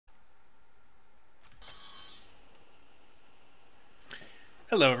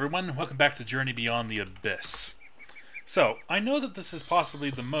Hello everyone, welcome back to Journey Beyond the Abyss. So, I know that this is possibly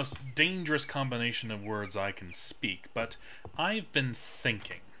the most dangerous combination of words I can speak, but I've been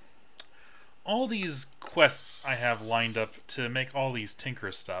thinking. All these quests I have lined up to make all these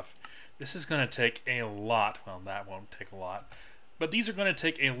Tinker stuff, this is going to take a lot, well that won't take a lot, but these are going to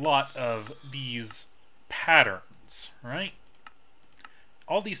take a lot of these patterns, right?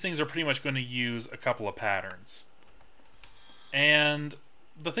 All these things are pretty much going to use a couple of patterns. And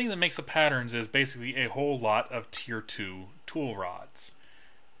the thing that makes the patterns is basically a whole lot of tier 2 tool rods,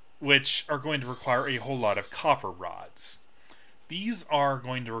 which are going to require a whole lot of copper rods. These are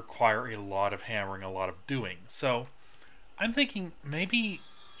going to require a lot of hammering, a lot of doing. So I'm thinking maybe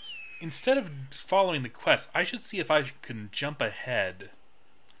instead of following the quest, I should see if I can jump ahead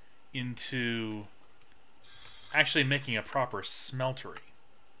into actually making a proper smeltery.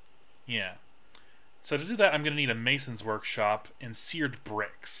 Yeah. So to do that, I'm going to need a mason's workshop and seared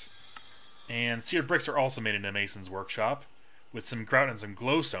bricks. And seared bricks are also made in a mason's workshop with some grout and some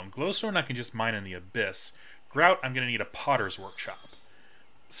glowstone. Glowstone I can just mine in the abyss. Grout, I'm going to need a potter's workshop.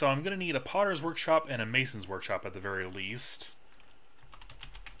 So I'm going to need a potter's workshop and a mason's workshop at the very least.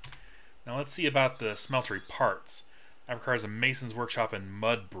 Now let's see about the smeltery parts. That requires a mason's workshop and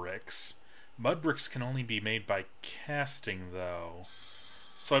mud bricks. Mud bricks can only be made by casting, though.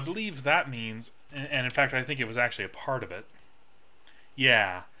 So I believe that means, and in fact I think it was actually a part of it.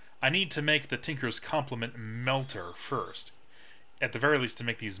 Yeah, I need to make the Tinker's Complement melter first. At the very least to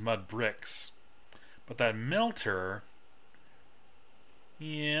make these mud bricks. But that melter,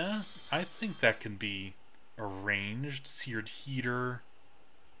 yeah, I think that can be arranged. Seared heater.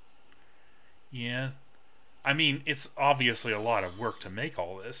 Yeah. I mean, it's obviously a lot of work to make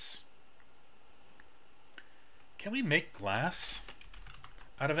all this. Can we make glass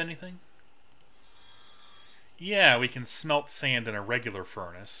out of anything? Yeah, we can smelt sand in a regular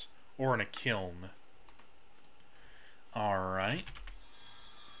furnace or in a kiln. Alright.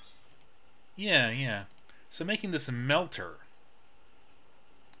 Yeah. So making this a melter.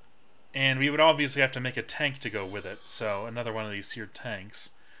 And we would obviously have to make a tank to go with it, so another one of these seared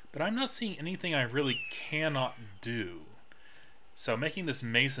tanks. But I'm not seeing anything I really cannot do. So making this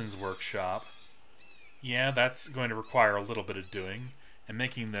mason's workshop, yeah, that's going to require a little bit of doing. And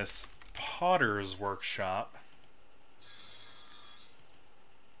making this potter's workshop,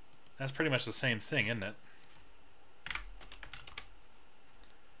 that's pretty much the same thing, isn't it?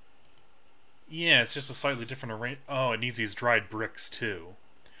 Yeah, it's just a slightly different array. Oh, it needs these dried bricks too.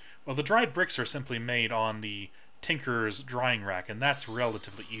 Well, the dried bricks are simply made on the Tinker's drying rack, and that's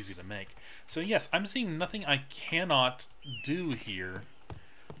relatively easy to make. So yes, I'm seeing nothing I cannot do here.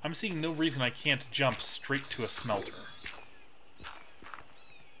 I'm seeing no reason I can't jump straight to a smelter.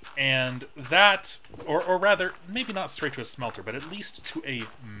 And that, or rather, maybe not straight to a smelter, but at least to a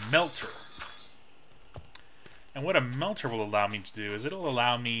melter. And what a melter will allow me to do is it'll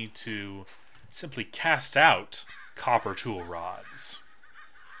allow me to simply cast out copper tool rods.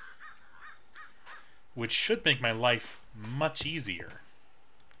 Which should make my life much easier.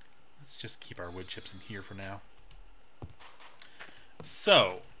 Let's just keep our wood chips in here for now.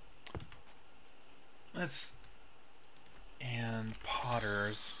 So, and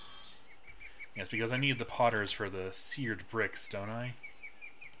potters. Yes, because I need the potters for the seared bricks, don't I?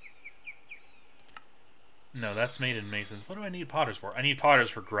 No, that's made in masons. What do I need potters for? I need potters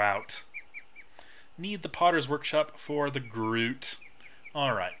for grout. Need the potter's workshop for the grout.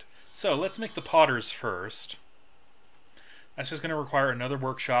 Alright, so let's make the potters first. That's just going to require another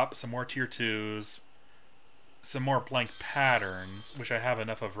workshop, some more tier 2s, some more blank patterns, which I have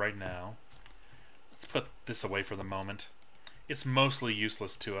enough of right now. Let's put this away for the moment. It's mostly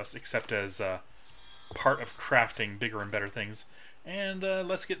useless to us, except as part of crafting bigger and better things. And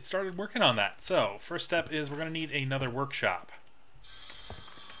let's get started working on that. So, first step is we're going to need another workshop.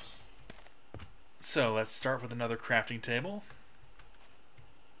 So, let's start with another crafting table.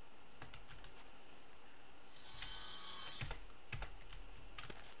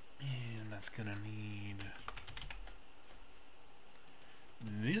 And that's going to need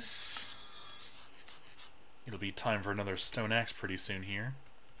this. It'll be time for another stone axe pretty soon here.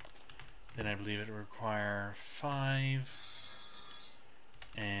 Then I believe it will require 5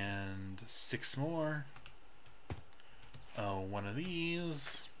 and 6 more. Oh, one of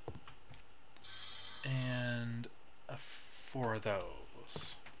these and 4 of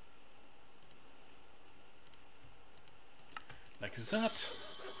those. Like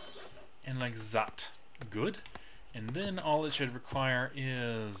that and like that. Good. And then all it should require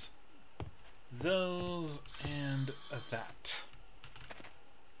is those and that.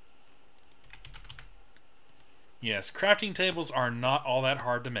 Yes, crafting tables are not all that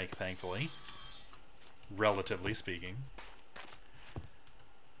hard to make, thankfully. Relatively speaking.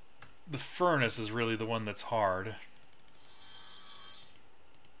 The furnace is really the one that's hard.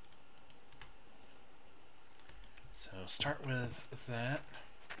 So start with that.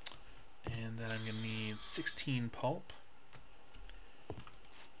 And then I'm going to need 16 pulp.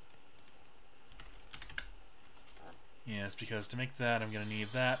 Yes, because to make that, I'm going to need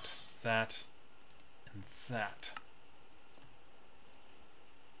that, that, and that.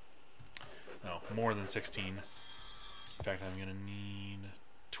 Oh, more than 16. In fact, I'm going to need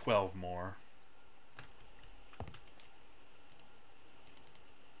 12 more.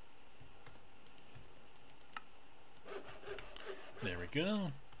 There we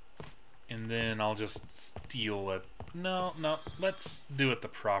go. And then I'll just steal it. No, let's do it the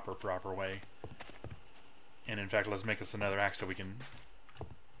proper way. And in fact, let's make us another axe so we can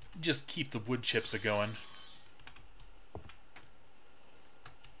just keep the wood chips a-going.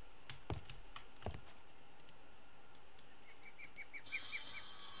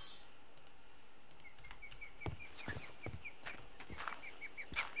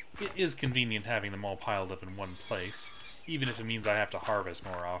 It is convenient having them all piled up in one place, even if it means I have to harvest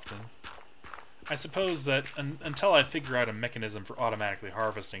more often. I suppose that until I figure out a mechanism for automatically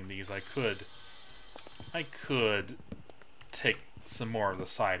harvesting these, I could take some more of the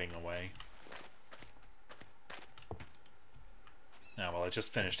siding away. Oh, well, I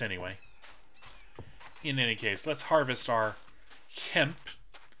just finished anyway. In any case, let's harvest our hemp,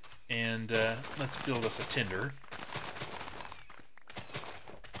 and let's build us a tinder.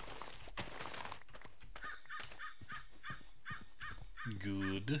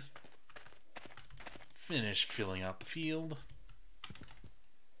 Good. Finish filling out the field.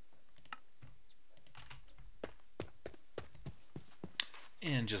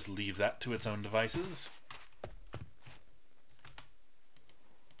 And just leave that to its own devices.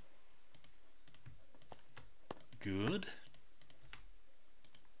 Good.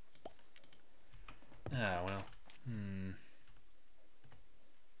 Ah, well.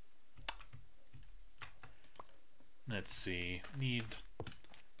 Let's see. Need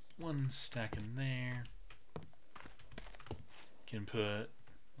one stack in there. Can put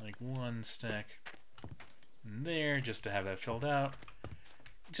like one stack in there just to have that filled out.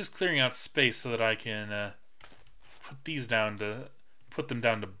 Just clearing out space so that I can put them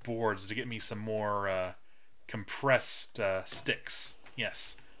down to boards to get me some more compressed sticks.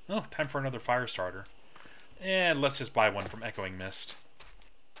 Yes. Oh, time for another fire starter. And let's just buy one from Echoing Mist.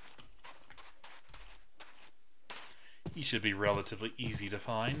 He should be relatively easy to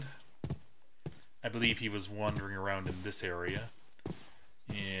find. I believe he was wandering around in this area.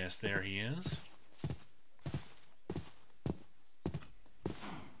 Yes, there he is.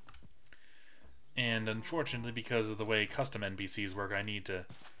 And unfortunately, because of the way custom NPCs work, I need to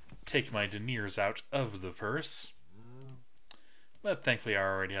take my deniers out of the verse. But thankfully I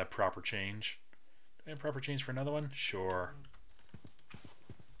already have proper change. Do I have proper change for another one? Sure.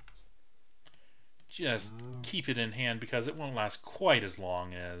 Just keep it in hand because it won't last quite as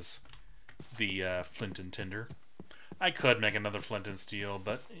long as the flint and tinder. I could make another flint and steel,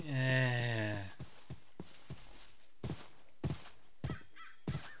 but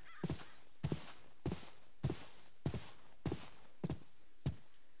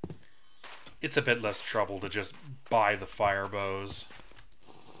it's a bit less trouble to just buy the fire bows.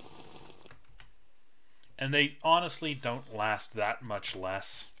 And they honestly don't last that much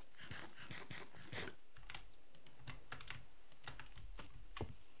less.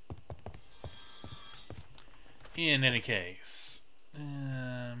 In any case,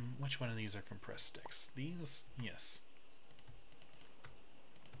 which one of these are compressed sticks? These? Yes.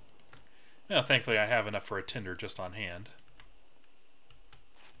 Well, thankfully I have enough for a tinder just on hand.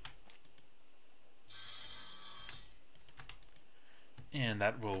 And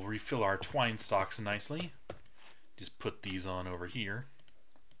that will refill our twine stalks nicely. Just put these on over here.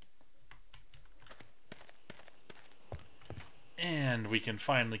 And we can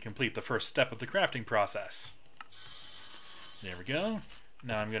finally complete the first step of the crafting process. There we go.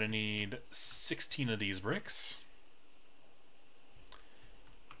 Now I'm going to need 16 of these bricks.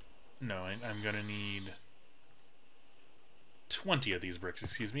 No, I'm going to need 20 of these bricks,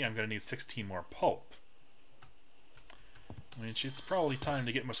 excuse me. I'm going to need 16 more pulp. Which it's probably time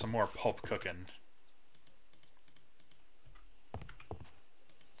to get some more pulp cooking.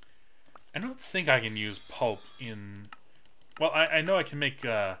 I don't think I can use pulp in... Well, I know I can make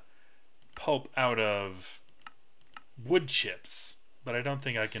pulp out of wood chips, but I don't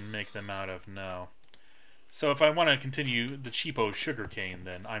think I can make them out of... No. So if I want to continue the cheapo sugarcane,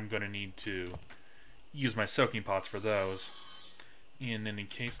 then I'm going to need to use my soaking pots for those. In any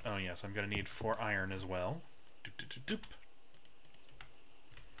case, oh yes, I'm going to need 4 iron as well. Doop, doop, doop, doop.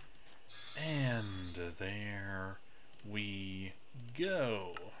 And there we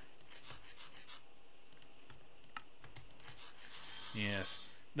go. Yes,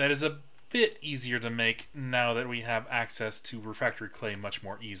 that is a bit easier to make now that we have access to refractory clay much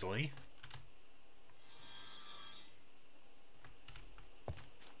more easily.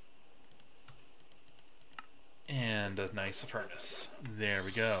 And a nice furnace. There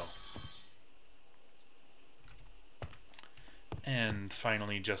we go. And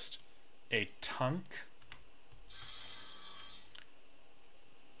finally just a tunk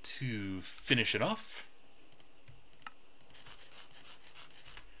to finish it off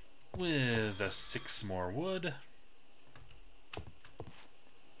with a 6 more wood.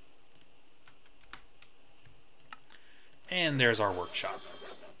 And there's our workshop.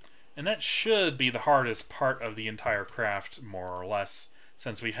 And that should be the hardest part of the entire craft, more or less,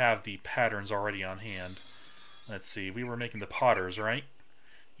 since we have the patterns already on hand. Let's see, we were making the potters, right?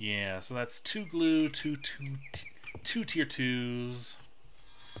 Yeah, so that's 2 glue, 2 tier 2s.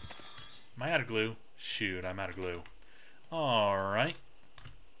 Am I out of glue? Shoot, I'm out of glue. Alright.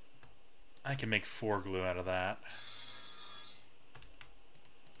 I can make 4 glue out of that.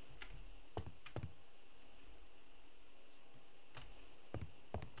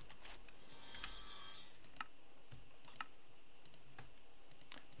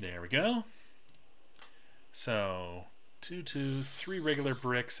 There we go. So 2, 3 regular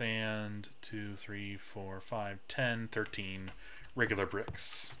bricks and 2, 3, 4, 5, 10, 13 regular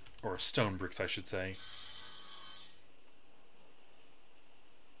bricks. Or stone bricks, I should say.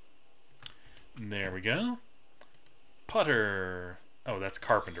 There we go. Putter. Oh, that's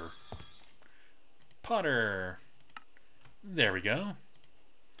carpenter. Putter. There we go.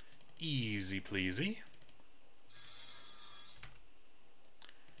 Easy pleasy.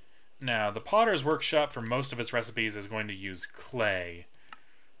 Now, the potter's workshop for most of its recipes is going to use clay.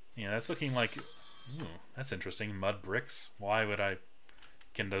 Yeah, that's looking like... Ooh, that's interesting. Mud bricks. Why would I...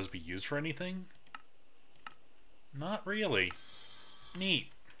 Can those be used for anything? Not really.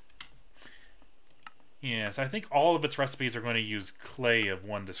 Neat. Yes, I think all of its recipes are going to use clay of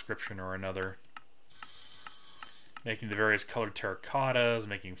one description or another. Making the various colored terracottas,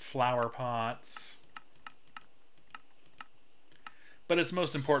 making flower pots. But its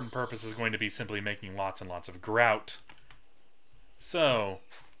most important purpose is going to be simply making lots and lots of grout. So,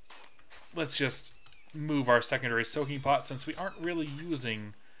 let's just move our secondary soaking pot since we aren't really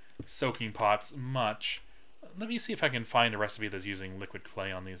using soaking pots much. Let me see if I can find a recipe that's using liquid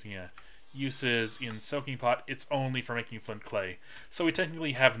clay on these. Yeah. Uses in soaking pot, it's only for making flint clay. So we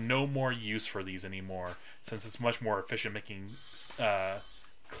technically have no more use for these anymore, since it's much more efficient making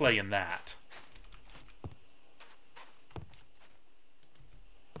clay in that.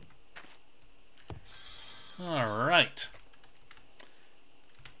 Alright.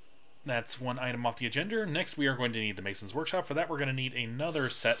 That's one item off the agenda. Next we are going to need the Mason's Workshop. For that we're going to need another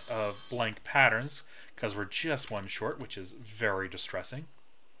set of blank patterns, because we're just one short, which is very distressing.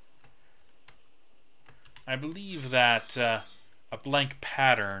 I believe that a blank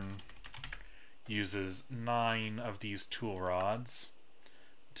pattern uses 9 of these tool rods.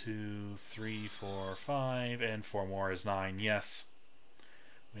 2, 3, 4, 5, and 4 more is 9, yes.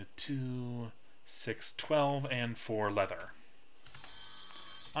 With 2, 6, 12, and 4 leather.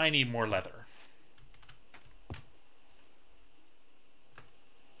 I need more leather.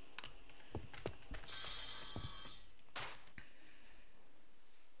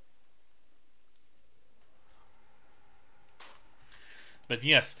 But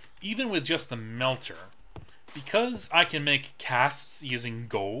yes, even with just the melter, because I can make casts using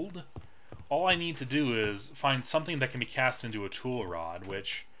gold, all I need to do is find something that can be cast into a tool rod,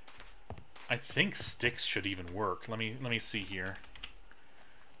 which I think sticks should even work. Let me see here.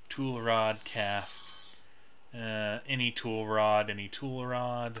 Tool rod cast. Any tool rod, any tool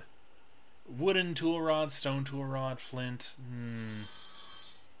rod. Wooden tool rod, stone tool rod, flint.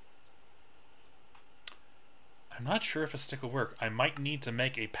 I'm not sure if a stick will work. I might need to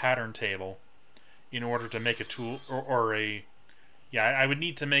make a pattern table in order to make a tool, or a... Yeah, I would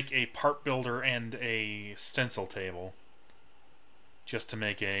need to make a part builder and a stencil table just to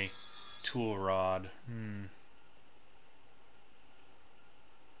make a tool rod.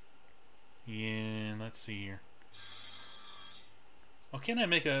 Yeah, let's see here. Oh, can I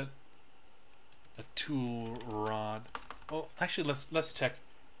make a tool rod? Oh, actually, let's check.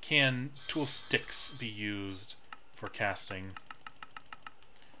 Can tool sticks be used for casting?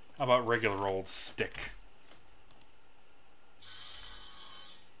 How about regular old stick?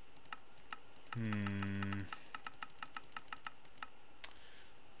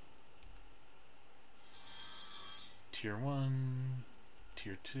 Tier 1,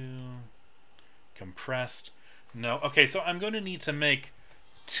 Tier 2, compressed. No, okay, so I'm going to need to make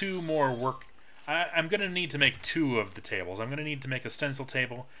two more work. I'm going to need to make two of the tables. I'm going to need to make a stencil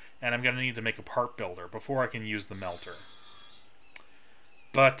table, and I'm going to need to make a part builder before I can use the melter.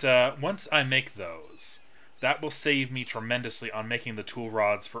 But once I make those, that will save me tremendously on making the tool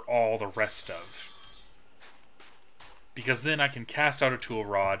rods for all the rest of. Because then I can cast out a tool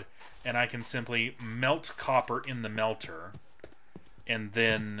rod, and I can simply melt copper in the melter, and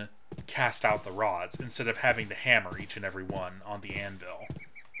then cast out the rods, instead of having to hammer each and every one on the anvil.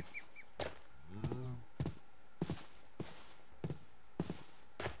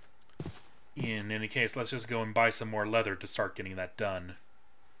 In any case, let's just go and buy some more leather to start getting that done,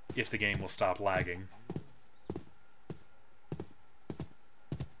 if the game will stop lagging.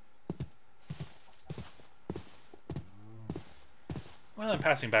 While I'm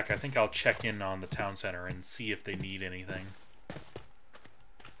passing back, I think I'll check in on the town center and see if they need anything.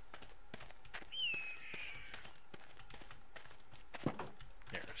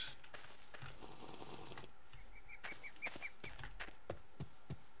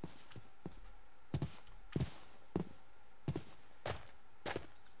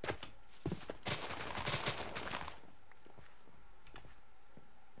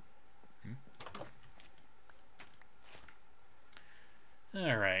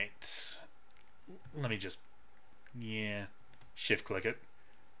 Alright. Let me just... yeah. Shift click it.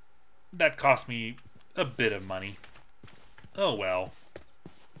 That cost me a bit of money. Oh well.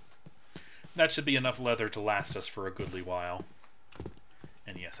 That should be enough leather to last us for a goodly while.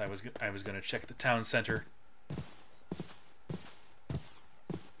 And yes, I was going to check the town center.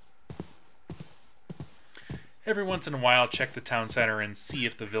 Every once in a while, check the town center and see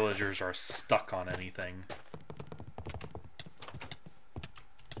if the villagers are stuck on anything.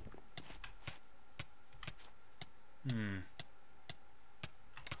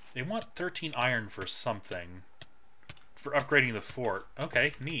 They want 13 iron for something. For upgrading the fort.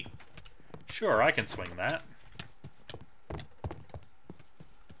 Okay, neat. Sure, I can swing that.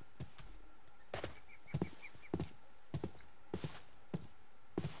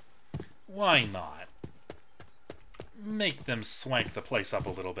 Why not? Make them swank the place up a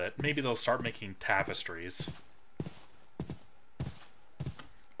little bit. Maybe they'll start making tapestries.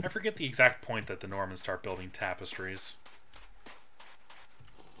 I forget the exact point that the Normans start building tapestries.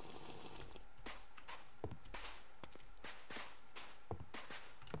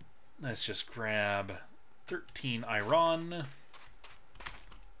 Let's just grab 13 iron.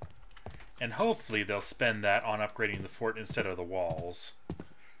 And hopefully they'll spend that on upgrading the fort instead of the walls.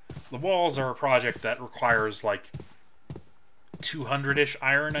 The walls are a project that requires like 200-ish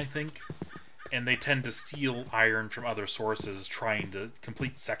iron, I think. And they tend to steal iron from other sources trying to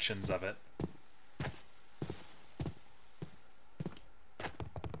complete sections of it.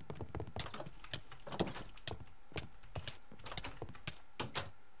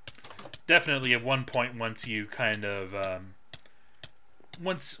 Definitely at one point, once you kind of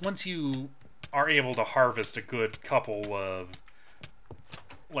once you are able to harvest a good couple of,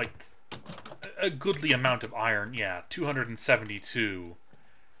 like, a goodly amount of iron, yeah, 272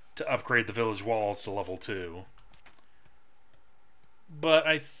 to upgrade the village walls to level 2. But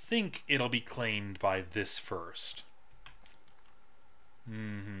I think it'll be claimed by this first.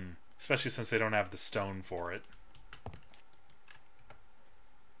 Especially since they don't have the stone for it.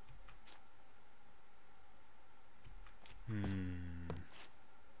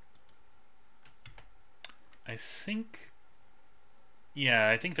 I think... yeah,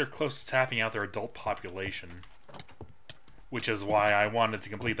 I think they're close to tapping out their adult population. Which is why I wanted to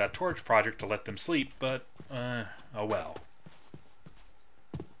complete that torch project to let them sleep, but, oh well.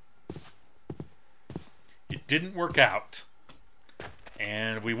 It didn't work out.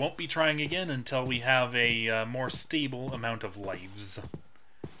 And we won't be trying again until we have a more stable amount of lives.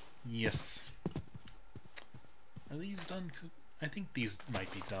 Yes. Are these done? I think these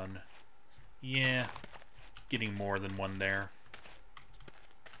might be done. Yeah. Getting more than one there.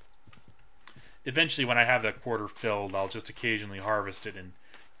 Eventually, when I have that quarter filled, I'll just occasionally harvest it and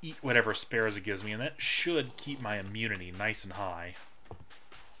eat whatever spares it gives me, and that should keep my immunity nice and high.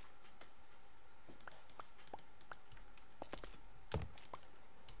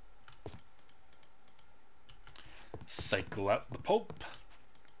 Cycle out the pulp.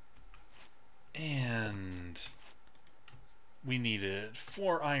 And we needed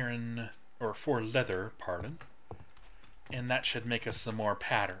 4 iron, or 4 leather, pardon. And that should make us some more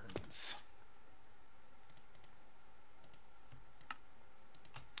patterns.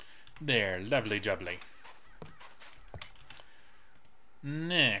 There, lovely jubbly.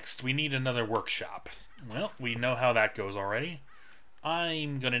 Next, we need another workshop. Well, we know how that goes already.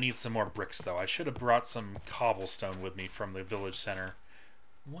 I'm gonna need some more bricks, though. I should have brought some cobblestone with me from the village center.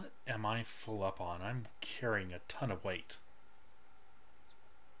 What am I full up on? I'm carrying a ton of weight.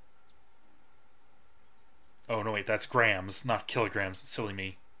 Oh, no, wait, that's grams, not kilograms. Silly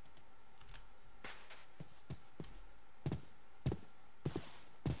me.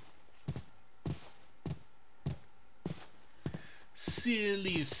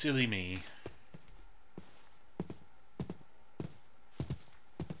 Silly, silly me.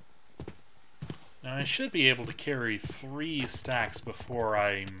 Now, I should be able to carry 3 stacks before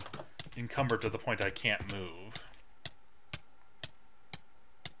I'm encumbered to the point I can't move.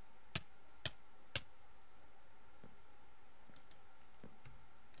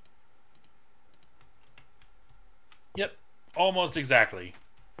 Yep, almost exactly.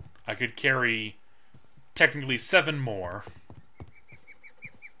 I could carry technically 7 more.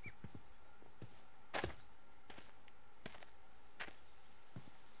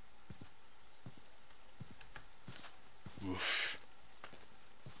 Oof.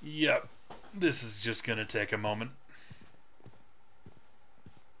 Yep, this is just gonna take a moment.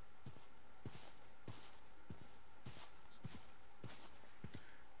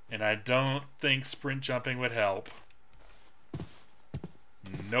 And I don't think sprint jumping would help.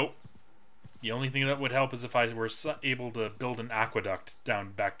 Nope. The only thing that would help is if I were able to build an aqueduct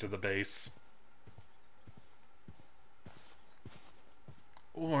down back to the base.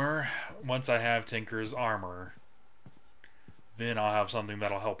 Or, once I have Tinker's armor, then I'll have something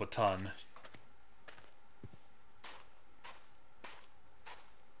that'll help a ton.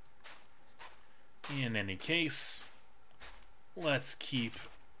 In any case, let's keep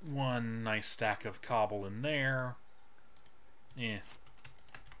 1 nice stack of cobble in there.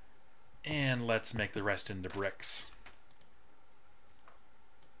 And let's make the rest into bricks.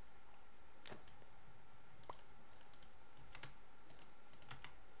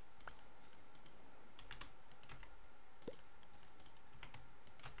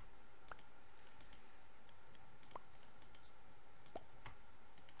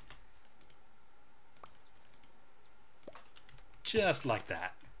 Just like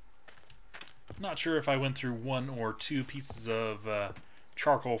that. Not sure if I went through 1 or 2 pieces of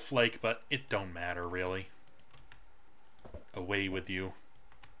charcoal flake, but it don't matter, really. Away with you.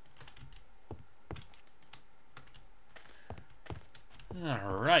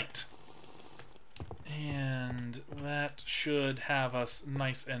 Alright. And that should have us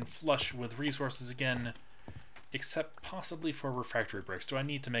nice and flush with resources again, except possibly for refractory bricks. Do I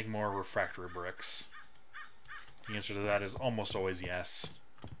need to make more refractory bricks? The answer to that is almost always yes.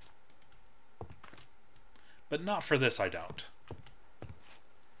 But not for this, I don't.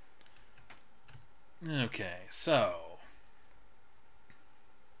 Okay, so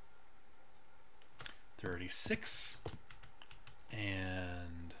 36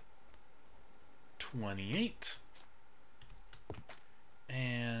 and 28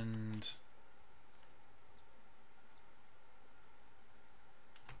 and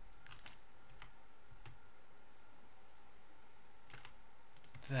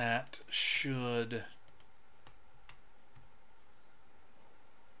that should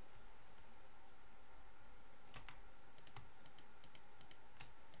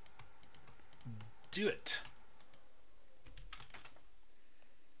do it.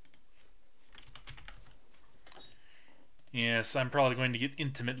 Yes, I'm probably going to get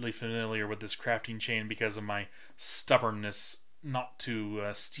intimately familiar with this crafting chain because of my stubbornness not to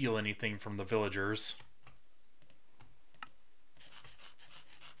steal anything from the villagers.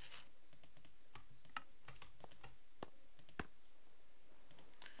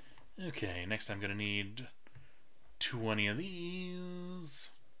 Okay, next I'm going to need 20 of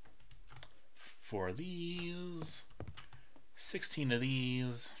these, 4 of these, 16 of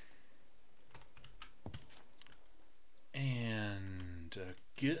these, and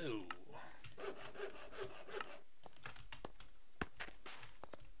go.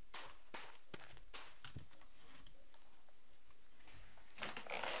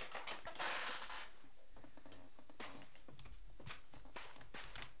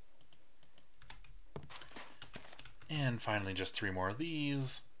 And finally just 3 more of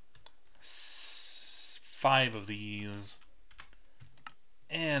these, 5 of these,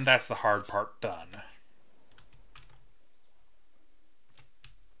 and that's the hard part done.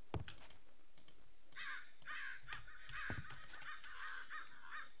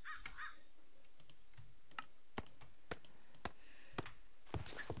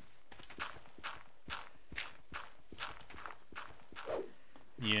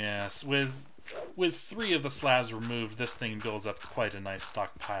 Yes, with 3 of the slabs removed, this thing builds up quite a nice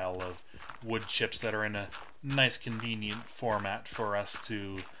stockpile of wood chips that are in a nice convenient format for us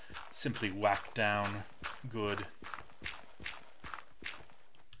to simply whack down. Good.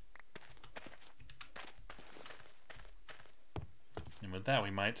 And with that, we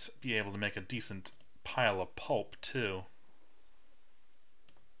might be able to make a decent pile of pulp, too.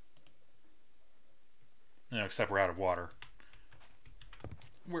 No, except we're out of water.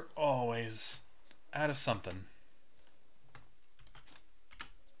 We're always out of something.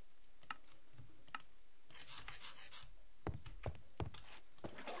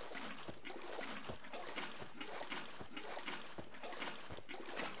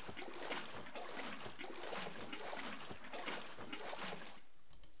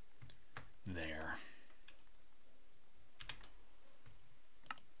 There.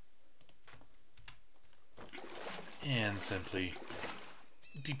 And simply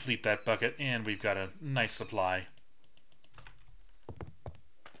deplete that bucket, and we've got a nice supply.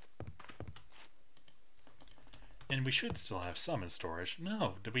 And we should still have some in storage.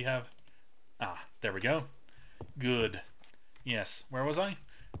 No, did we have... Ah, there we go. Good. Yes, where was I?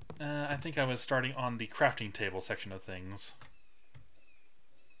 I think I was starting on the crafting table section of things.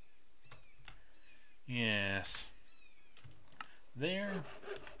 Yes. There.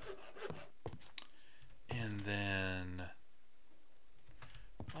 And then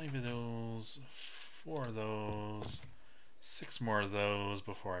 5 of those, 4 of those, 6 more of those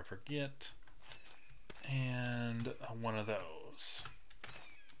before I forget, and 1 of those.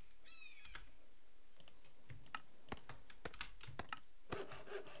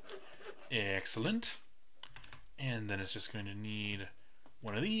 Excellent. And then it's just going to need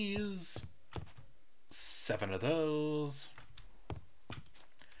 1 of these, 7 of those.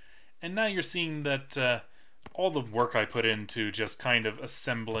 And now you're seeing that all the work I put into just kind of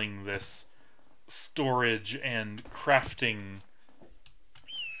assembling this storage and crafting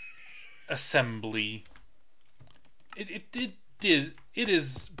assembly, it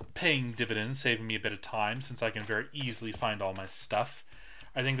is paying dividends, saving me a bit of time since I can very easily find all my stuff.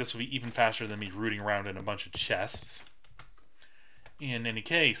 I think this will be even faster than me rooting around in a bunch of chests. In any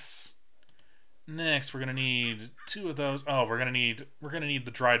case, next we're gonna need 2 of those. Oh, we're gonna need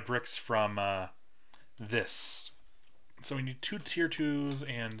the dried bricks from this. So we need 2 tier 2s,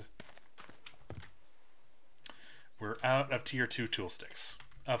 and we're out of tier 2 tool sticks,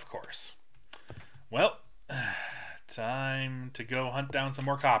 of course. Well, time to go hunt down some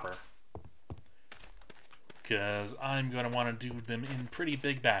more copper, because I'm going to want to do them in pretty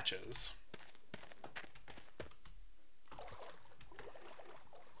big batches.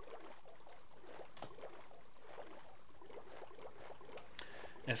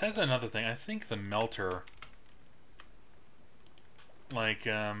 Yes, that's another thing. I think the melter, like,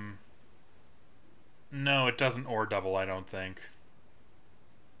 no, it doesn't ore double, I don't think.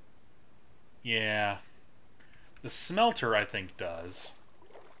 Yeah. The smelter, I think, does.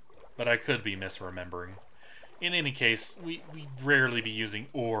 But I could be misremembering. In any case, we'd rarely be using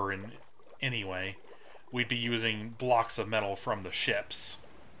ore in any way. We'd be using blocks of metal from the ships.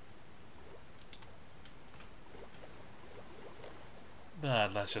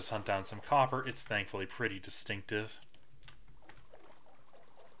 But let's just hunt down some copper. It's thankfully pretty distinctive.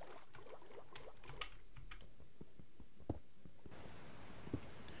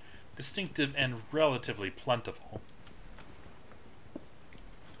 Distinctive and relatively plentiful.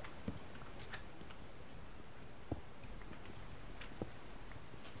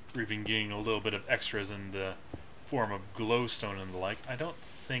 We're even getting a little bit of extras in the form of glowstone and the like. I don't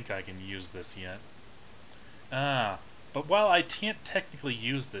think I can use this yet. Ah, but while I can't technically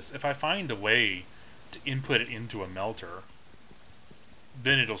use this, if I find a way to input it into a melter,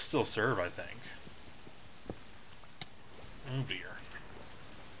 then it'll still serve, I think. Oh dear.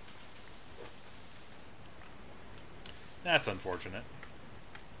 That's unfortunate.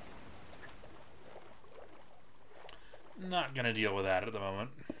 Not gonna deal with that at the moment.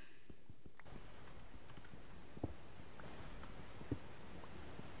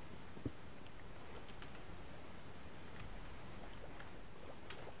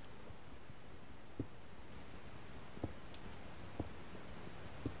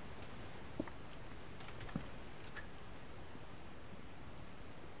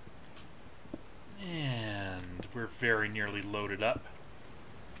 We're very nearly loaded up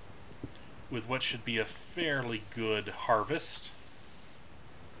with what should be a fairly good harvest.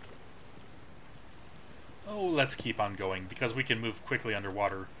 Oh, let's keep on going, because we can move quickly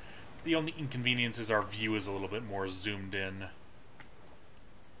underwater. The only inconvenience is our view is a little bit more zoomed in.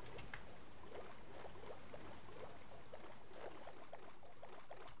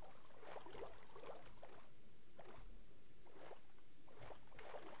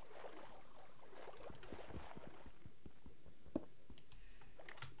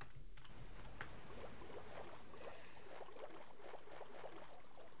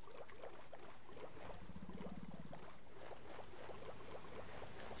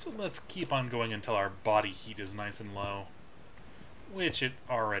 So let's keep on going until our body heat is nice and low. Which it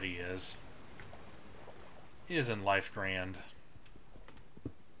already is. Isn't life grand?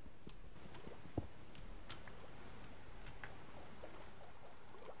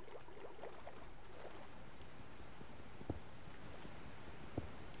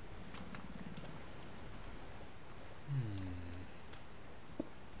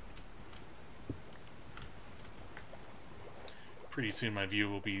 Pretty soon my view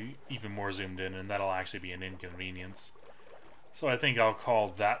will be even more zoomed in, and that'll actually be an inconvenience. So I think I'll call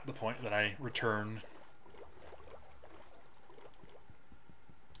that the point that I return.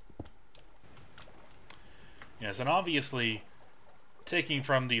 Yes, and obviously taking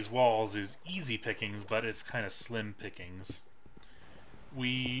from these walls is easy pickings, but it's kind of slim pickings.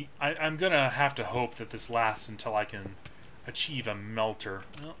 I'm gonna have to hope that this lasts until I can achieve a melter.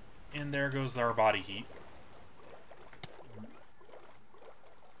 Well, and there goes our body heat.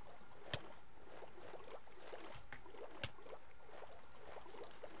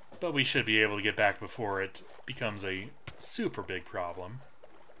 But we should be able to get back before it becomes a super big problem.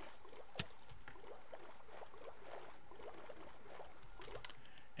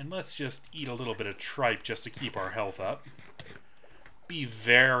 And let's just eat a little bit of tripe just to keep our health up. Be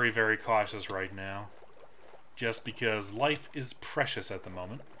very, very cautious right now. Just because life is precious at the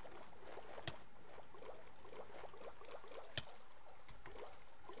moment.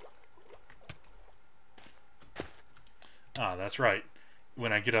 Ah, that's right.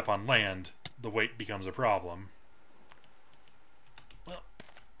 When I get up on land, the weight becomes a problem. Well,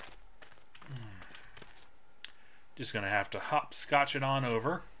 just gonna have to hopscotch it on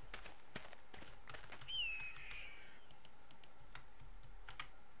over.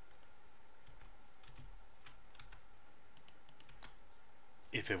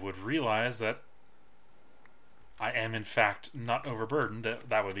 If it would realize that I am in fact not overburdened,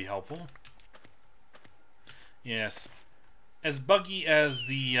 that would be helpful. Yes. As buggy as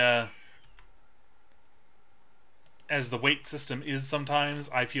the weight system is sometimes,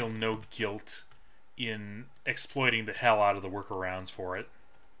 I feel no guilt in exploiting the hell out of the workarounds for it.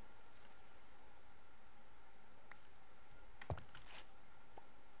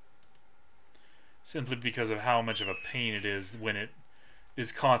 Simply because of how much of a pain it is when it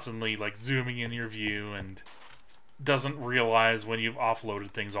is constantly like zooming in your view and doesn't realize when you've offloaded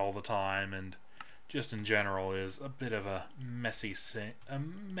things all the time, and just in general is a bit of a messy thing.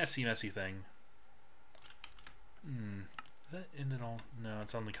 Is that in it all? No,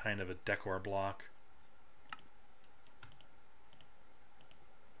 it's only kind of a decor block.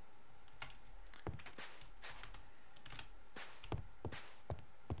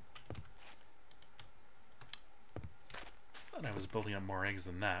 Thought I was building up more eggs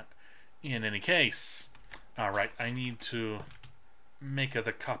than that. In any case, alright, I need to make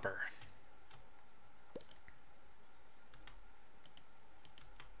the copper.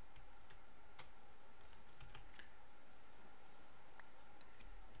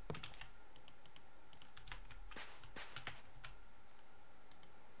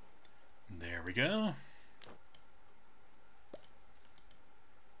 There we go.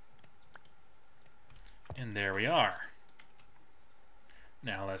 And there we are.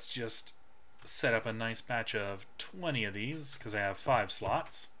 Now let's just set up a nice batch of 20 of these, because I have 5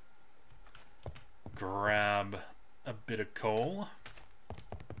 slots. Grab a bit of coal.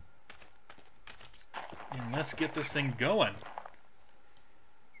 And let's get this thing going.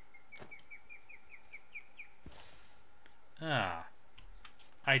 Ah.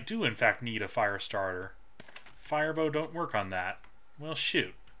 I do in fact need a fire starter. Firebow don't work on that. Well,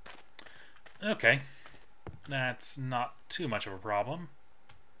 shoot. Okay. That's not too much of a problem.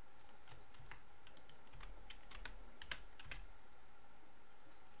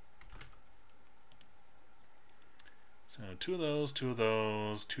 So 2 of those, 2 of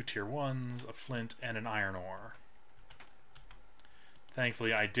those, 2 tier 1s, a flint, and an iron ore.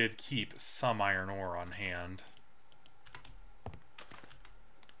 Thankfully, I did keep some iron ore on hand.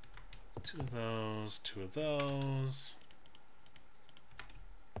 2 of those, 2 of those.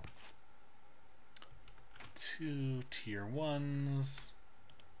 2 tier 1s.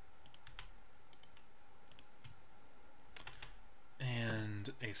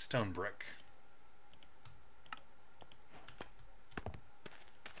 And a stone brick.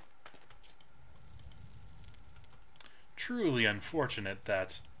 Truly unfortunate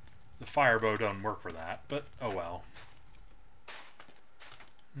that the firebow don't work for that, but oh well.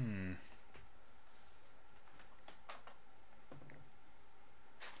 And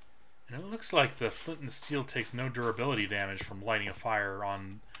it looks like the flint and steel takes no durability damage from lighting a fire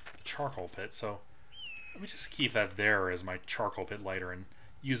on the charcoal pit, so let me just keep that there as my charcoal pit lighter and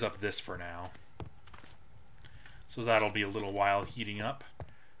use up this for now. So that'll be a little while heating up.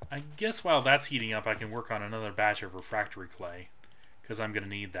 I guess while that's heating up, I can work on another batch of refractory clay, because I'm going to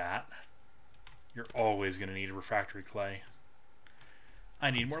need that. You're always going to need refractory clay.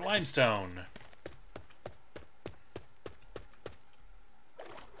 I need more limestone.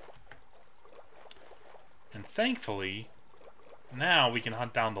 And thankfully, now we can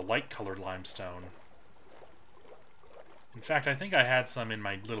hunt down the light-colored limestone. In fact, I think I had some in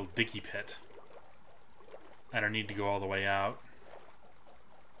my little dicky pit. I don't need to go all the way out.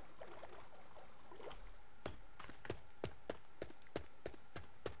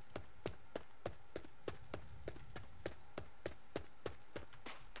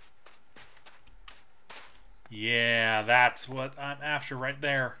 Yeah, that's what I'm after right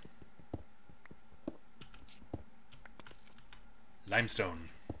there. Limestone.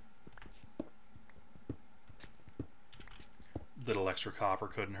 Little extra copper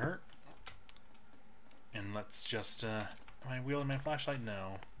couldn't hurt. And let's just, am I wheeling my flashlight?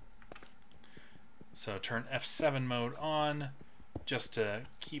 No. So turn F7 mode on, just to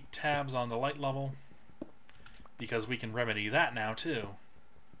keep tabs on the light level, because we can remedy that now too.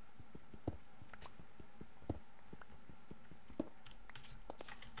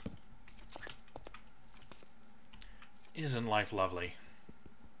 Isn't life lovely?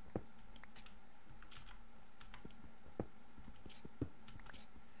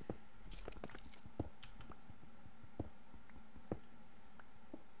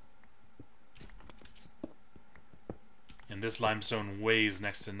 And this limestone weighs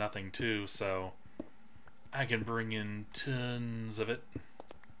next to nothing too, so I can bring in tons of it.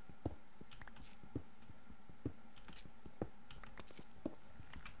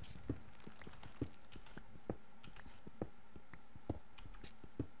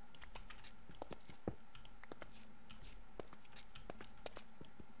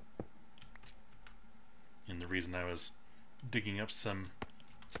 And the reason I was digging up some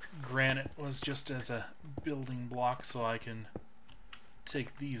granite was just as a building block so I can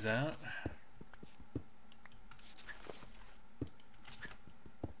take these out.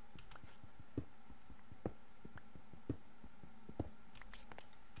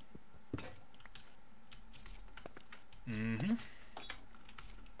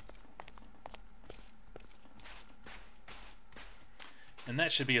 And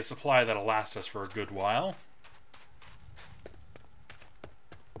that should be a supply that'll last us for a good while.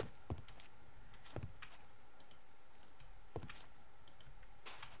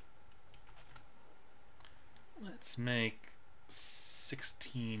 Let's make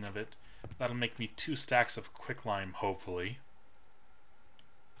 16 of it. That'll make me 2 stacks of quicklime, hopefully.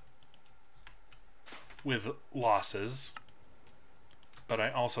 With losses. But I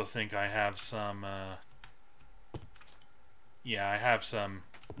also think I have some... yeah, I have some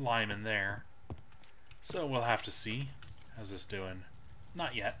lime in there. So we'll have to see. How's this doing?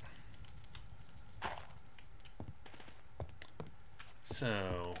 Not yet.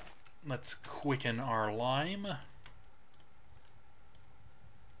 So, let's quicken our lime.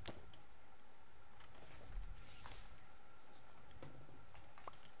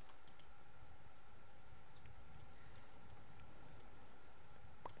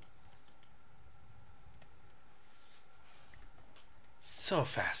 So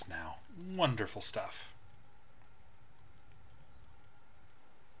fast now. Wonderful stuff.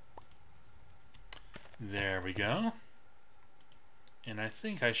 There we go. And I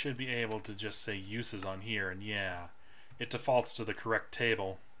think I should be able to just say uses on here, and yeah, it defaults to the correct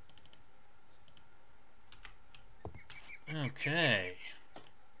table. Okay.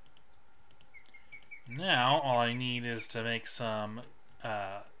 Now all I need is to make some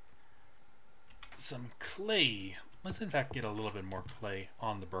clay. Let's in fact get a little bit more clay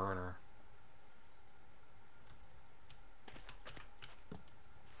on the burner.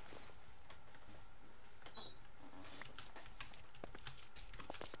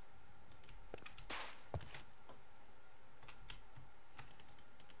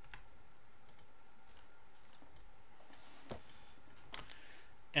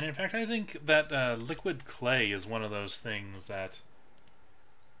 And in fact, I think that liquid clay is one of those things that,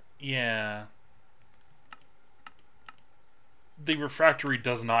 yeah, the refractory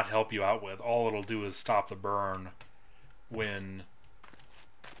does not help you out with. All it'll do is stop the burn when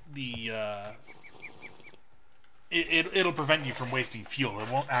the it'll prevent you from wasting fuel. It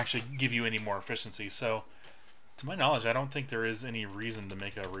won't actually give you any more efficiency. So, to my knowledge, I don't think there is any reason to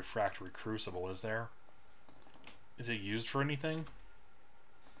make a refractory crucible, is there? Is it used for anything?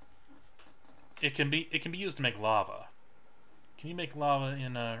 It can be used to make lava. Can you make lava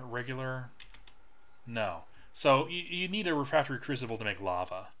in a regular? No. So you need a refractory crucible to make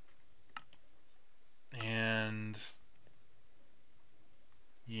lava. And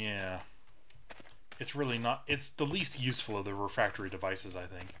yeah, it's really not, it's the least useful of the refractory devices, I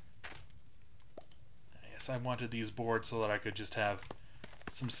think. Yes, I wanted these boards so that I could just have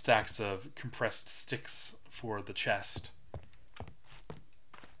some stacks of compressed sticks for the chest.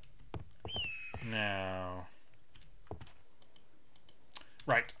 Now,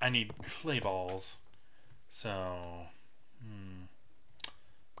 right, I need clay balls. So,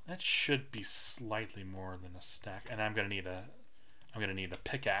 that should be slightly more than a stack, and I'm gonna need a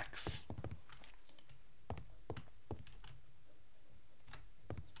pickaxe.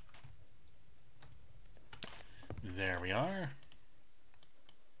 There we are.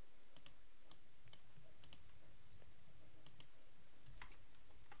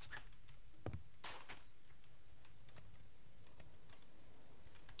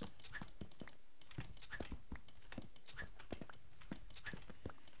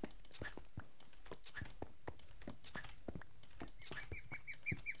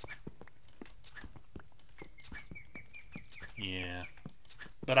 Yeah.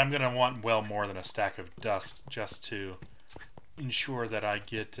 But I'm going to want well more than a stack of dust just to ensure that I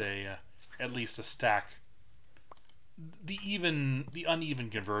get at least a stack. The uneven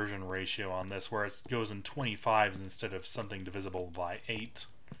conversion ratio on this, where it goes in 25s instead of something divisible by 8.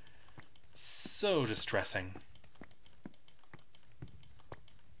 So distressing.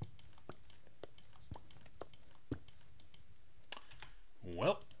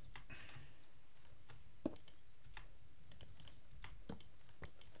 Well.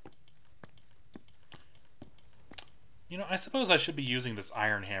 You know, I suppose I should be using this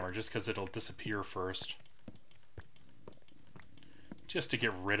iron hammer just because it'll disappear first. Just to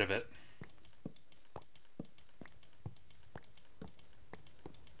get rid of it.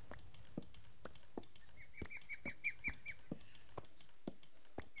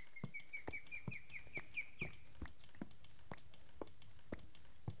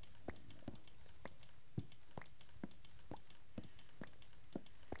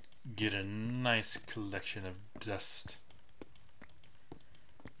 Get a nice collection of dust.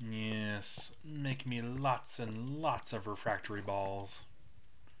 Yes, make me lots and lots of refractory balls.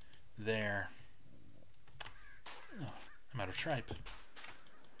 There. Oh, I'm out of tripe.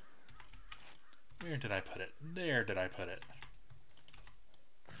 Where did I put it? There did I put it.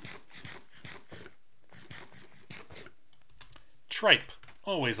 Tripe,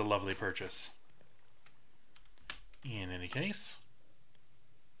 always a lovely purchase. In any case.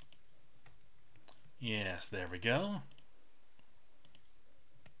 Yes, there we go.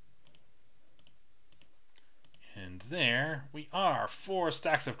 And there we are. 4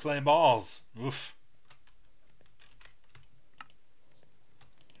 stacks of clay balls. Oof.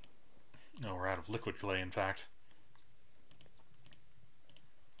 No, we're out of liquid clay, in fact.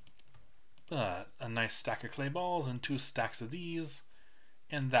 But a nice stack of clay balls and 2 stacks of these.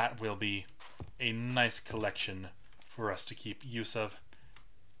 And that will be a nice collection for us to keep use of.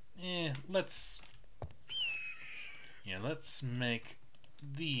 Let's make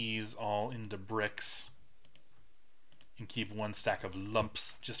these all into bricks. And keep 1 stack of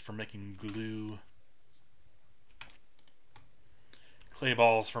lumps just for making glue. Clay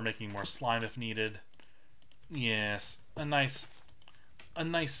balls for making more slime if needed. Yes, a nice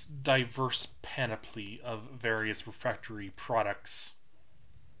diverse panoply of various refractory products.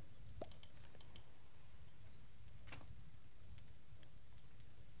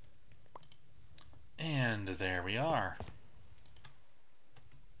 And there we are.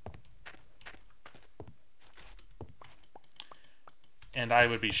 And I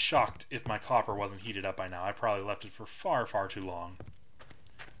would be shocked if my copper wasn't heated up by now. I probably left it for far, far too long.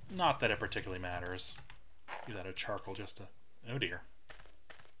 Not that it particularly matters. Give that a charcoal just to... Oh dear.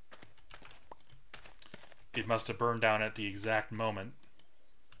 It must have burned down at the exact moment.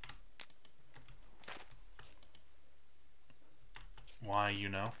 Why, you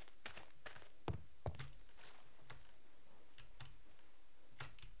know.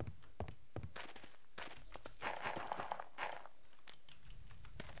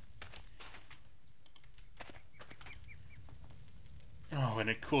 Oh, and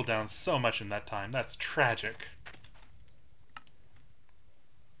it cooled down so much in that time. That's tragic.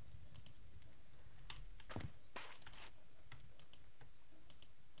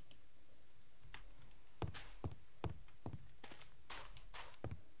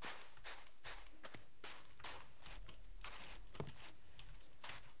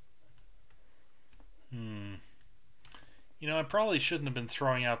 You know, I probably shouldn't have been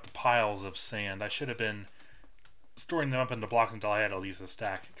throwing out the piles of sand. I should have been storing them up into blocks until I had at least a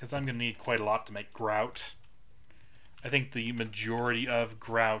stack, because I'm going to need quite a lot to make grout. I think the majority of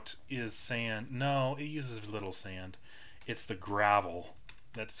grout is sand. No, it uses little sand. It's the gravel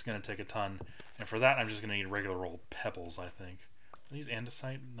that's going to take a ton. And for that, I'm just going to need regular old pebbles, I think. Are these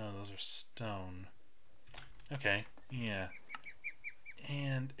andesite? No, those are stone. Okay, yeah.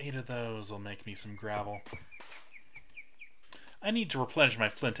 And 8 of those will make me some gravel. I need to replenish my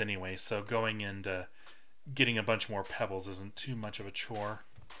flint anyway, so going and getting a bunch more pebbles isn't too much of a chore.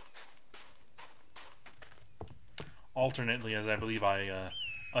 Alternately, as I believe I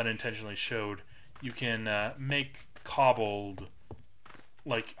unintentionally showed, you can make cobbled,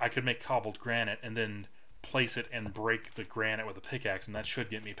 like I could make cobbled granite and then place it and break the granite with a pickaxe, and that should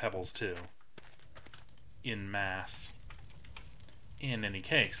get me pebbles too. In mass. In any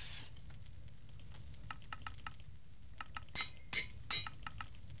case.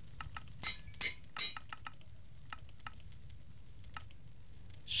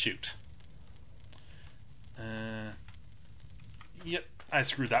 Shoot. Yep, I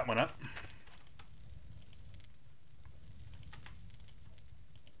screwed that one up.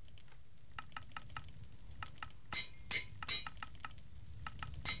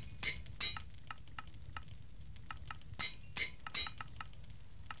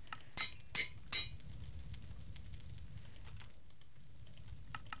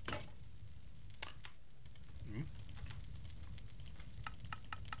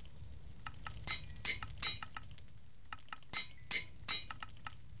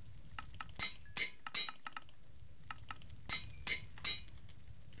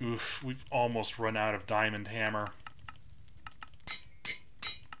 Oof, we've almost run out of diamond hammer.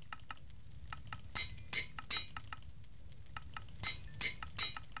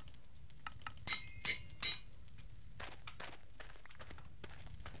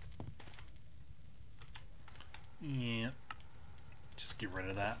 Yeah, just get rid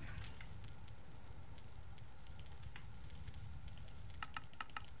of that.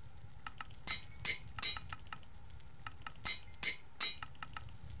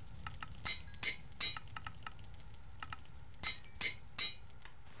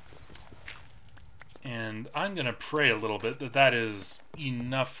 And I'm going to pray a little bit that that is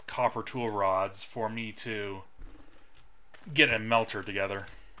enough copper tool rods for me to get a melter together.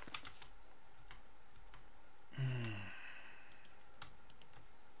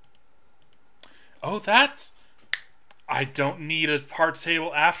 Oh, that's... I don't need a parts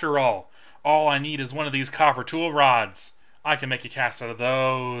table after all. All I need is one of these copper tool rods. I can make a cast out of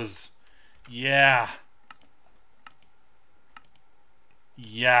those. Yeah.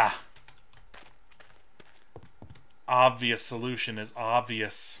 Yeah. Obvious solution is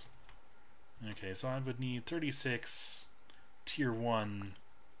obvious. Okay, so I would need 36 tier 1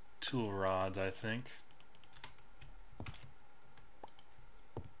 tool rods, I think.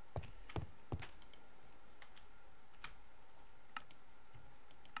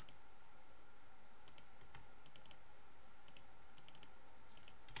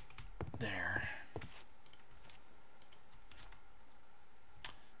 There.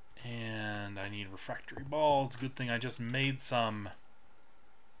 And I need refractory balls. Good thing I just made some.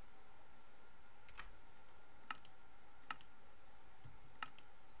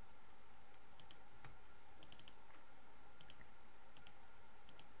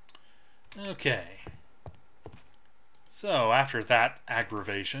 Okay. So, after that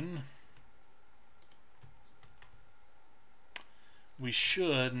aggravation, we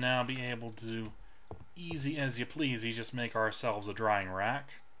should now be able to, easy as you pleasey, just make ourselves a drying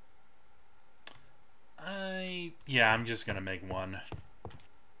rack. Yeah, I'm just gonna make one.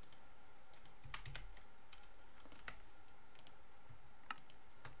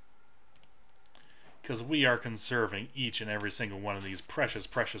 Because we are conserving each and every single one of these precious,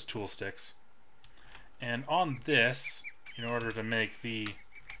 precious tool sticks. And on this, in order to make the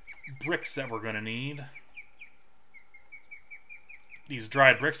bricks that we're gonna need, these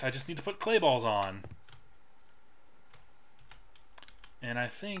dried bricks, I just need to put clay balls on. And I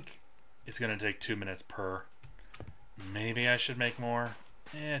think it's going to take 2 minutes per. Maybe I should make more.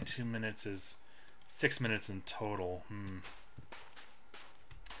 2 minutes is 6 minutes in total. And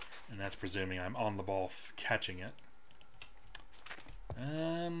that's presuming I'm on the ball catching it.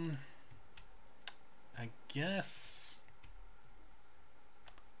 I guess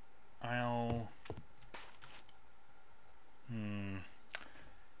I'll...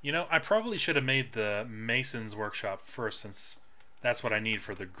 You know, I probably should have made the Mason's workshop first, since that's what I need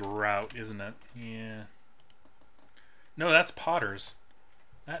for the grout, isn't it? Yeah. No, that's Potter's.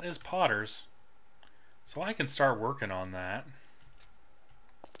 That is Potter's. So I can start working on that.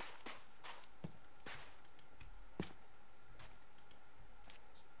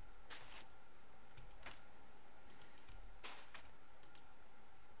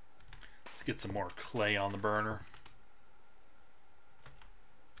 Let's get some more clay on the burner.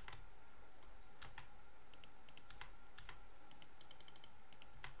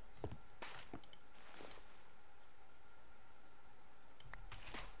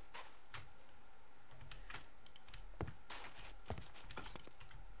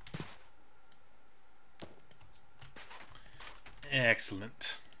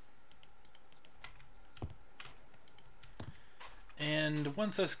 Excellent. And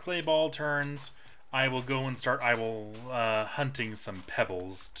once this clay ball turns, I will go and start, hunting some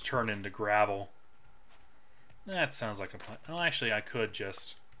pebbles to turn into gravel. That sounds like a plan. Well, actually, I could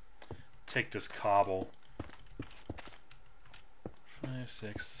just take this cobble. 5,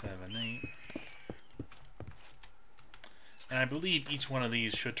 6, 7, 8. And I believe each one of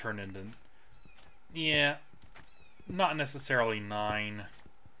these should turn into... Yeah, not necessarily 9.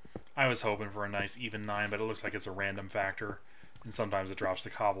 I was hoping for a nice even 9, but it looks like it's a random factor. And sometimes it drops the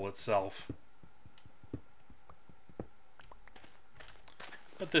cobble itself.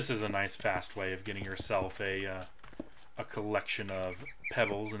 But this is a nice fast way of getting yourself a collection of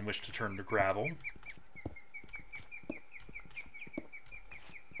pebbles in which to turn to gravel.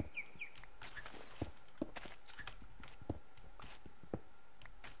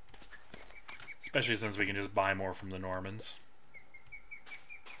 Especially since we can just buy more from the Normans.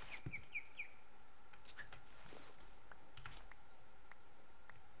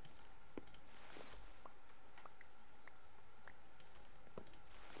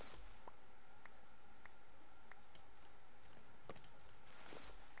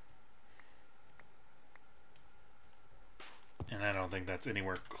 And I don't think that's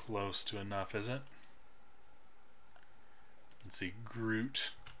anywhere close to enough, is it? Let's see,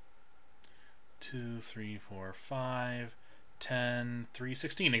 Groot. 2, 3, 4, 5, 10, 3,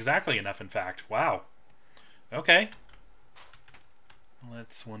 16. Exactly enough, in fact. Wow. Okay.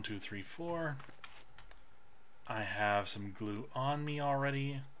 Let's 1, 2, 3, 4. I have some glue on me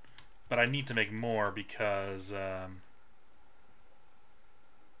already, but I need to make more because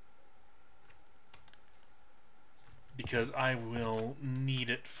I will need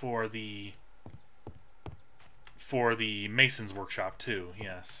it for the Mason's workshop too.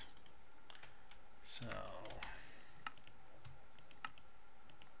 Yes. So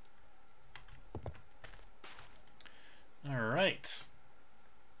all right.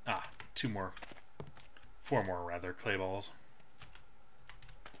 2 more. 4 more rather clay balls.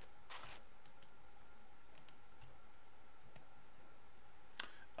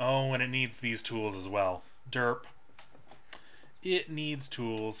 Oh, and it needs these tools as well. Derp. It needs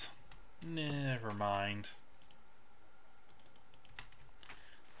tools. Never mind.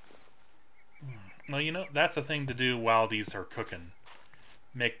 Well, you know, that's a thing to do while these are cooking.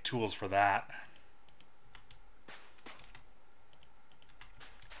 Make tools for that.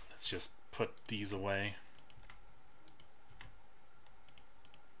 Let's just put these away.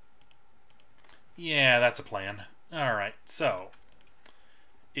 Yeah, that's a plan. Alright, so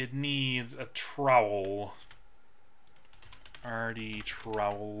it needs a trowel. Arty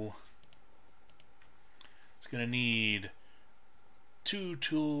trowel. It's gonna need 2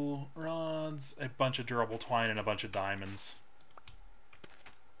 tool rods, a bunch of durable twine, and a bunch of diamonds.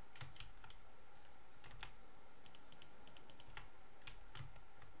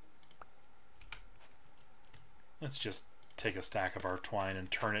 Let's just take a stack of our twine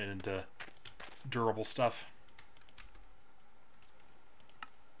and turn it into durable stuff.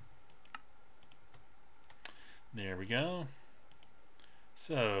 There we go.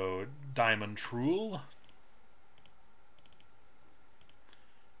 So, diamond trowel.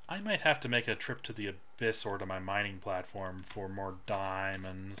 I might have to make a trip to the Abyss or to my mining platform for more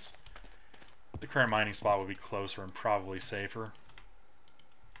diamonds. The current mining spot would be closer and probably safer.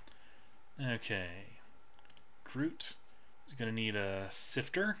 Okay. Groot is going to need a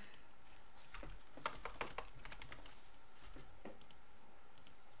sifter.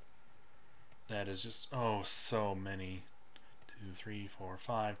 That is just, oh, so many. 2, 3, 4,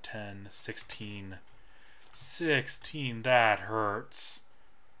 5, 10, 16. 16, that hurts.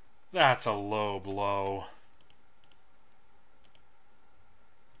 That's a low blow.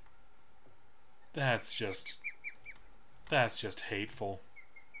 That's just hateful.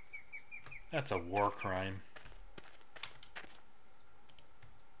 That's a war crime.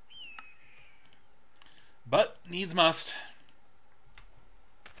 But needs must.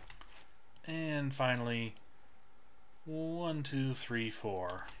 And finally, 1, 2, 3,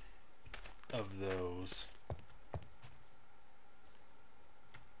 4 of those.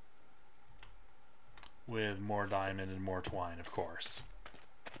 With more diamond and more twine, of course.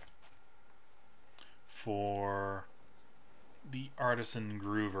 For the artisan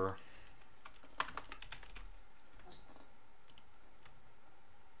groover.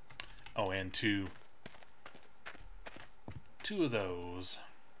 Oh, and two of those.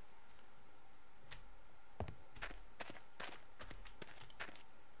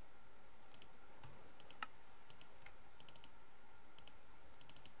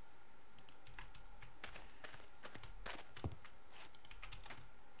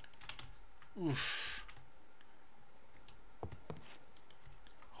 Oof.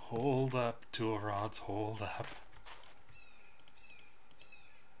 Hold up, tool rods, hold up.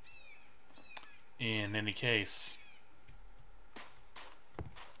 In any case,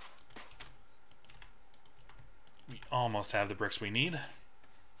 we almost have the bricks we need.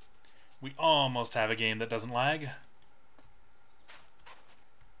 We almost have a game that doesn't lag.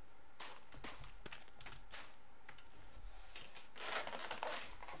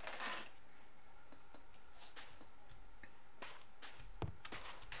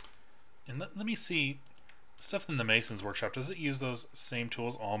 And let me see, stuff in the Mason's workshop, does it use those same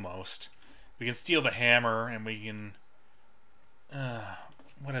tools? Almost. We can steal the hammer, and we can...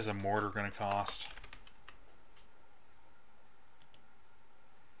 what is a mortar going to cost?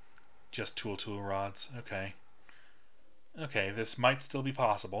 Just tool rods. Okay. Okay, this might still be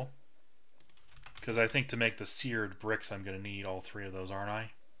possible. Because I think to make the seared bricks, I'm going to need all three of those, aren't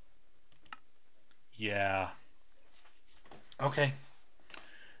I? Yeah. Okay.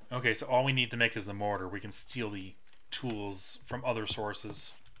 Okay, so all we need to make is the mortar. We can steal the tools from other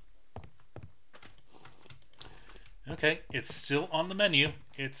sources. Okay, it's still on the menu.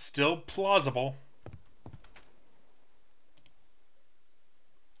 It's still plausible.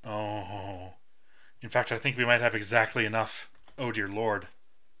 Oh. In fact, I think we might have exactly enough. Oh, dear Lord.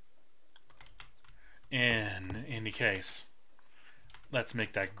 In any case, let's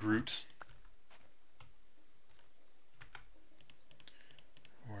make that Groot.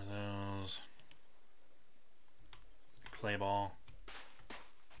 Or those. Clay ball.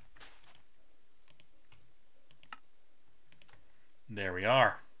 There we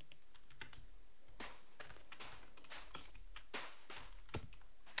are.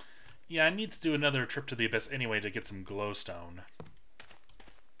 Yeah, I need to do another trip to the Abyss anyway to get some glowstone.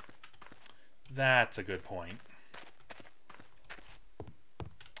 That's a good point.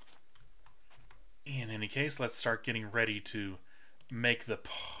 In any case, let's start getting ready to make the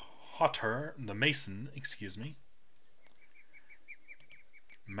potter, the mason, excuse me.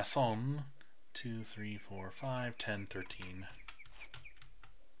 Mason, 2, 3, 4, 5, 10, 13.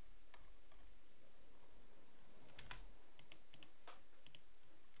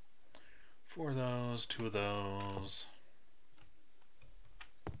 Four of those, two of those.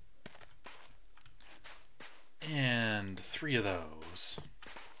 And three of those.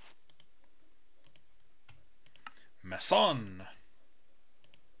 Mason!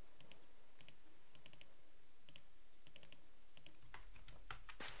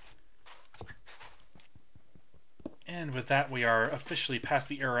 And with that, we are officially past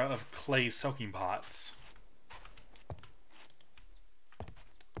the era of clay soaking pots.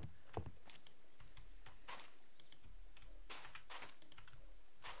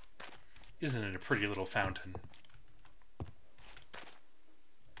 Isn't it a pretty little fountain?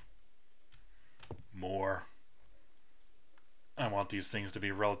 More. I want these things to be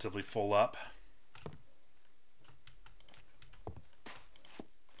relatively full up.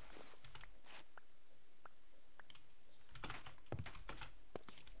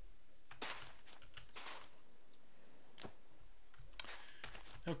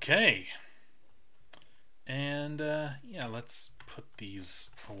 Okay. And, yeah, let's put these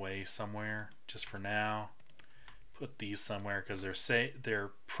away somewhere, just for now. Put these somewhere, because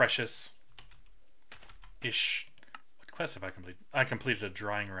they're precious-ish. What quest have I completed? I completed a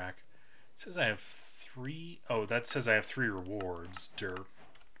drying rack. It says I have 3... Oh, that says I have 3 rewards. Dirt.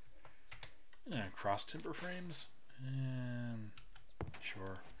 Cross timber frames?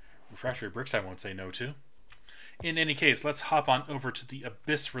 Sure. Refractory bricks I won't say no to. In any case, let's hop on over to the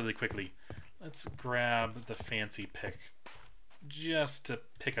Abyss really quickly. Let's grab the fancy pick. Just to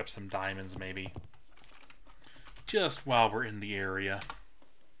pick up some diamonds, maybe. Just while we're in the area.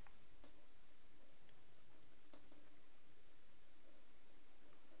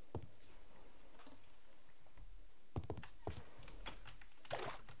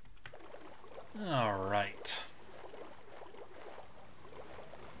 All right.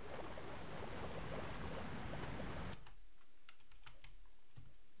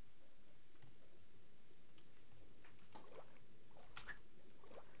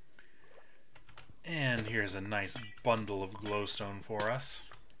 And here's a nice bundle of glowstone for us.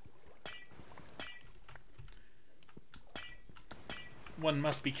 One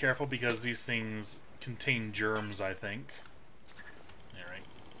must be careful because these things contain germs, I think. Alright.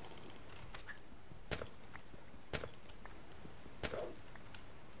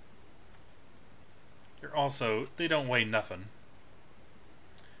 They don't weigh nothing.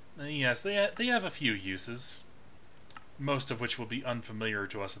 Yes, they have a few uses, most of which will be unfamiliar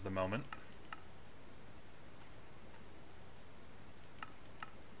to us at the moment.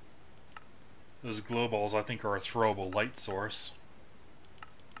 Those glow balls, I think, are a throwable light source.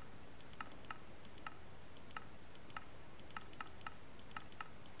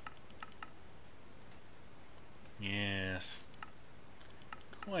 Yes.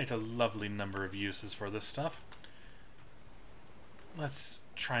 Quite a lovely number of uses for this stuff. Let's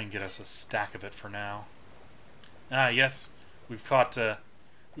try and get us a stack of it for now. Ah, yes. We've caught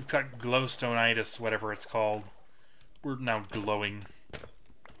glowstone-itis, whatever it's called. We're now glowing.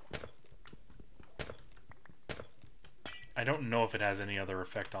 I don't know if it has any other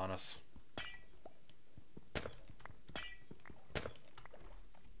effect on us.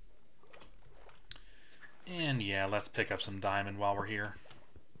 And yeah, let's pick up some diamond while we're here.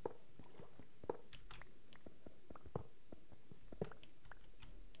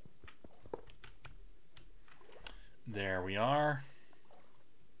 There we are.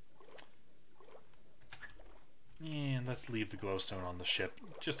 And let's leave the glowstone on the ship,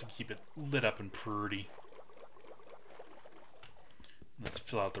 just to keep it lit up and pretty. Let's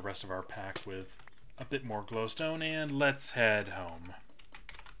fill out the rest of our pack with a bit more glowstone, and let's head home.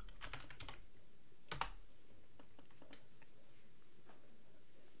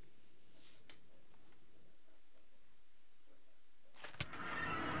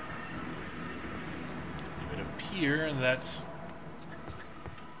 It would appear that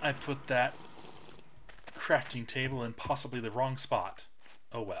I put that crafting table in possibly the wrong spot.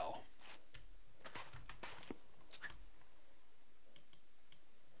 Oh well.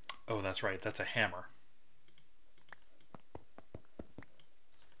 Oh, that's right. That's a hammer.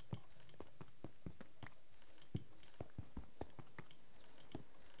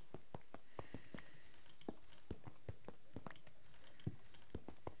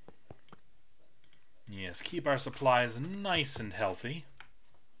 Yes, keep our supplies nice and healthy.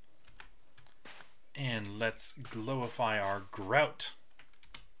 And let's glowify our grout.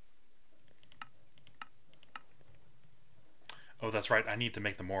 Oh, that's right. I need to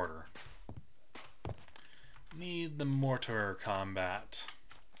make the mortar. Need the mortar combat.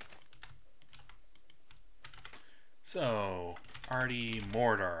 So, arty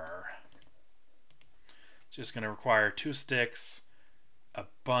mortar. Just going to require 2 sticks, a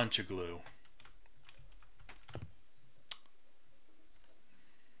bunch of glue.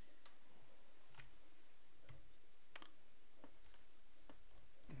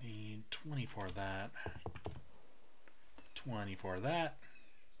 Need 20 for that. 20 for that.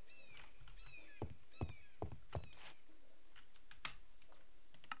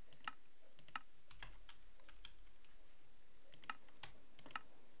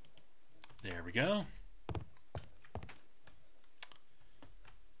 There we go.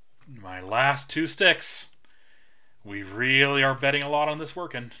 My last 2 sticks. We really are betting a lot on this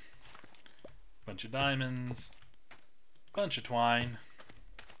working. Bunch of diamonds. Bunch of twine.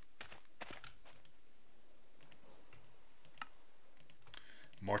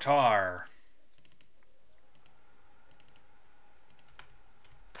 Mortar.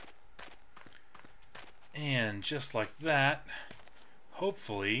 And just like that,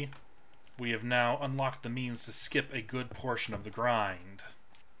 hopefully, we have now unlocked the means to skip a good portion of the grind.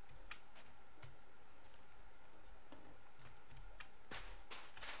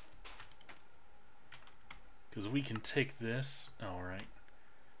 Because we can take this, alright,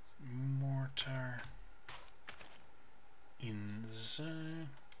 mortar, inside,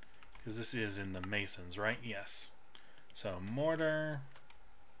 because this is in the masons, right? Yes. So mortar,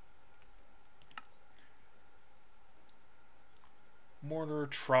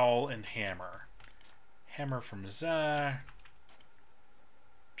 trowel, and hammer. Hammer from there,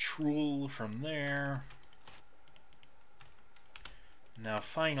 trowel from there. Now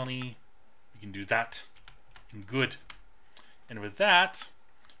finally, we can do that. And good. And with that,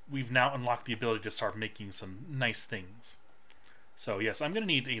 we've now unlocked the ability to start making some nice things. So yes, I'm going to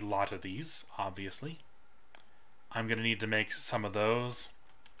need a lot of these, obviously. I'm going to need to make some of those.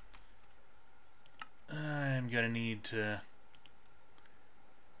 I'm going to need to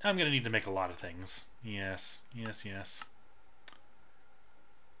make a lot of things. Yes, yes, yes.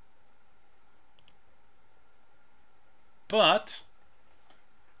 But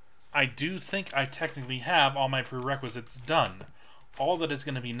I do think I technically have all my prerequisites done. All that is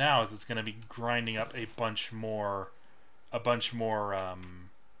going to be now is it's going to be grinding up a bunch more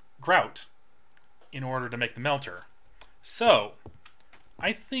grout in order to make the melter. So,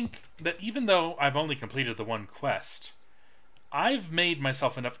 I think that even though I've only completed the one quest, I've made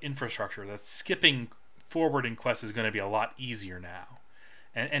myself enough infrastructure that skipping forward in quests is going to be a lot easier now.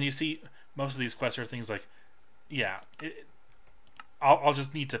 And you see, most of these quests are things like, yeah, I'll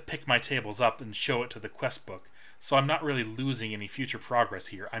just need to pick my tables up and show it to the quest book. So I'm not really losing any future progress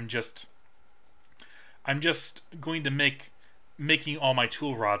here. I'm just going to making all my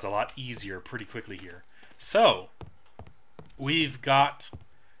tool rods a lot easier pretty quickly here. So we've got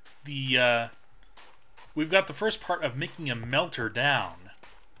the first part of making a melter down.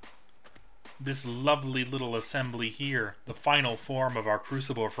 This lovely little assembly here, the final form of our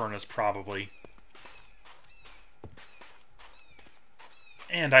crucible furnace probably.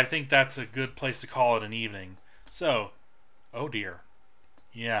 And I think that's a good place to call it an evening. So, oh dear.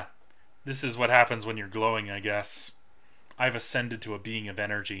 Yeah, this is what happens when you're glowing, I guess. I've ascended to a being of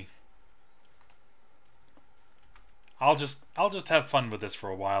energy. I'll just have fun with this for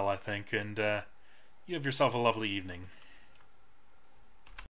a while, I think, and you have yourself a lovely evening.